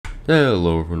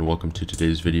Hello everyone, welcome to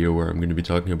today's video where I'm going to be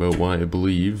talking about why I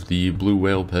believe the blue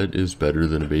whale pet is better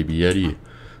than a baby yeti.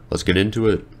 Let's get into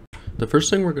it. The first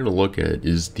thing we're going to look at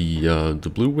is the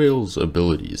blue whale's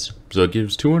abilities. So it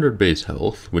gives 200 base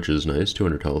health, which is nice.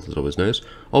 200 health is always nice.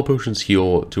 All potions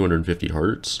heal 250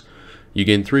 hearts. You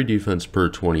gain 3 defense per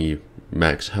 20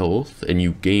 max health, and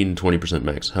you gain 20%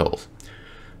 max health.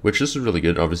 Which this is really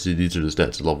good. Obviously these are the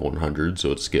stats at level 100,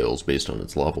 so it scales based on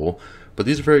its level. But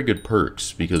these are very good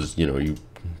perks because, you know,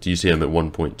 you see I'm at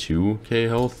 1.2k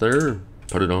health there?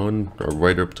 Put it on, or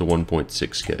right up to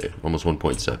 1.6k, almost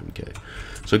 1.7k.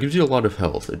 So it gives you a lot of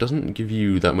health. It doesn't give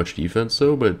you that much defense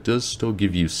though, but it does still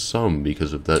give you some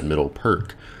because of that middle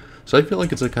perk. So I feel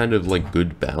like it's a kind of like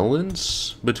good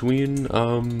balance between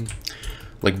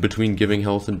between giving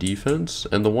health and defense.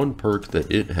 And the one perk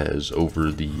that it has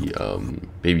over the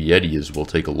baby yeti, as we'll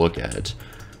take a look at,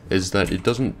 is that it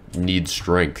doesn't need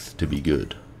strength to be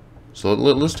good. So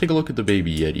let's take a look at the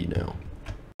baby yeti now.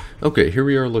 Okay, here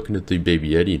we are looking at the baby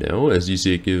yeti now. As you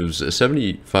see, it gives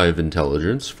 75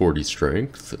 intelligence, 40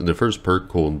 strength. The first perk,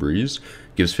 Cold Breeze,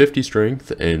 gives 50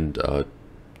 strength and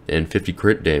 50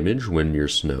 crit damage when near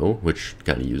snow, which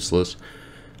kind of useless.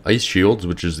 Ice Shields,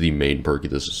 which is the main perk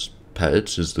of this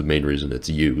pet, is the main reason it's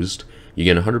used. You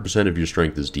get 100% of your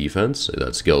strength as defense.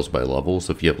 That scales by level,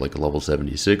 so if you have like a level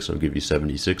 76, it'll give you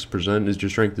 76% as your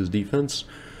strength as defense.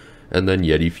 And then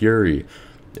Yeti Fury.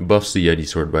 It buffs the Yeti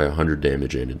Sword by 100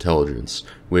 damage and intelligence,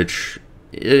 which,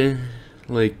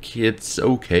 it's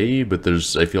okay, but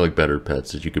there's, I feel like, better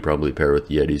pets that you could probably pair with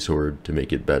the Yeti Sword to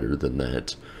make it better than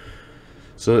that.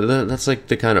 So that's like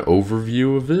the kind of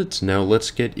overview of it. Now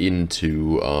let's get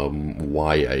into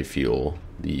why I feel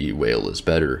the whale is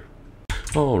better.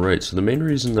 Alright, so the main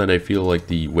reason that I feel like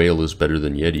the whale is better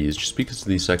than Yeti is just because of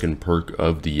the second perk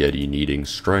of the Yeti needing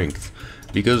strength.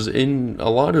 Because in a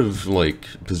lot of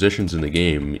positions in the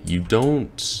game, you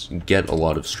don't get a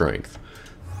lot of strength.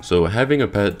 So having a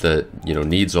pet that, you know,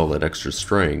 needs all that extra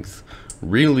strength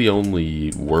really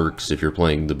only works if you're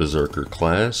playing the Berserker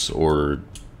class or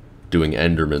doing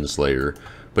Enderman Slayer.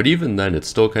 But even then, it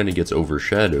still kind of gets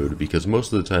overshadowed because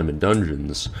most of the time in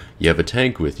dungeons, you have a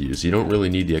tank with you, so you don't really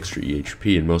need the extra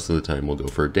EHP, and most of the time we'll go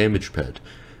for a damage pet.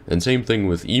 And same thing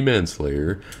with E-Man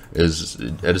Slayer, is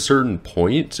at a certain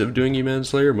point of doing E-Man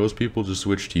Slayer, most people just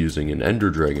switch to using an Ender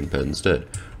Dragon pet instead,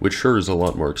 which sure is a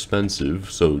lot more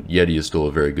expensive, so Yeti is still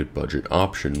a very good budget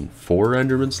option for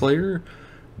Enderman Slayer,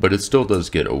 but it still does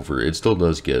get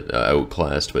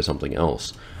outclassed by something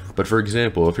else. But for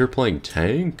example, if you're playing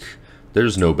tank,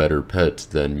 there's no better pet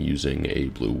than using a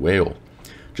blue whale.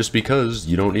 Just because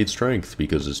you don't need strength,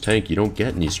 because as tank you don't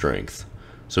get any strength.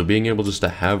 So being able just to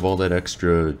have all that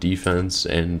extra defense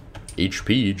and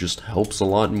HP just helps a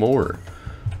lot more.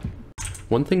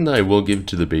 One thing that I will give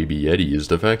to the baby yeti is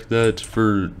the fact that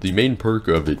for the main perk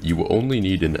of it, you will only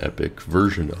need an epic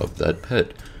version of that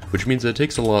pet. Which means that it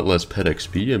takes a lot less pet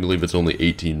XP. I believe it's only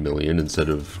 18 million instead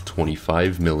of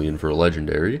 25 million for a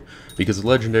legendary, because the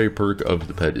legendary perk of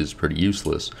the pet is pretty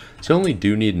useless. So you only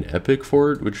do need an epic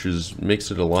for it, which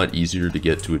makes it a lot easier to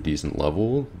get to a decent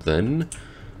level than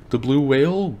the blue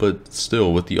whale, but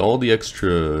still, with all the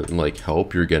extra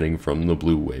help you're getting from the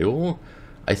blue whale,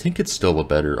 I think it's still a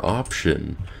better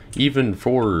option. Even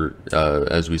for,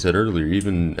 as we said earlier,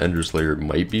 even Ender Slayer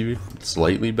might be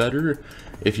slightly better.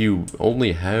 If you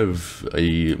only have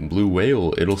a blue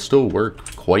whale, it'll still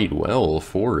work quite well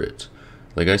for it.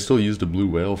 I still used a blue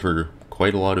whale for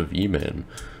quite a lot of E-Man.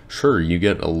 Sure, you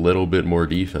get a little bit more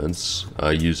defense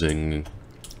using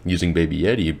baby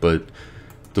yeti, but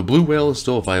the blue whale is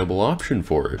still a viable option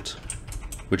for it.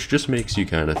 Which just makes you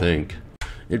kind of think.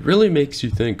 It really makes you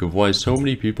think of why so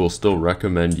many people still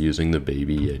recommend using the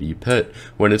baby yeti pet,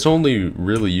 when it's only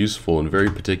really useful in very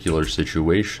particular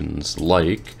situations,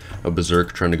 like a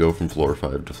berserk trying to go from floor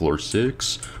 5 to floor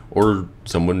 6, or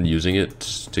someone using it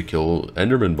to kill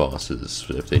enderman bosses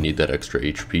if they need that extra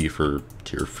HP for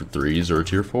tier 3s or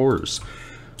tier 4s.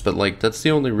 But that's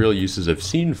the only real uses I've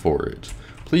seen for it.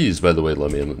 Please, by the way,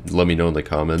 let me know in the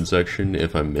comment section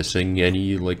if I'm missing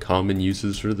any common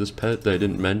uses for this pet that I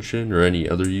didn't mention, or any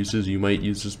other uses you might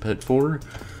use this pet for.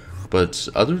 But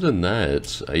other than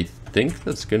that, I think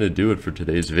that's gonna do it for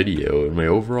today's video. In my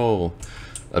overall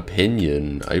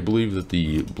opinion, I believe that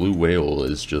the blue whale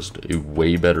is just a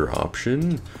way better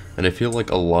option, and I feel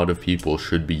like a lot of people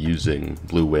should be using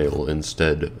blue whale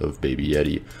instead of baby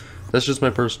yeti. That's just my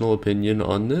personal opinion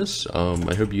on this.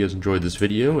 I hope you guys enjoyed this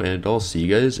video, and I'll see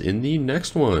you guys in the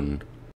next one.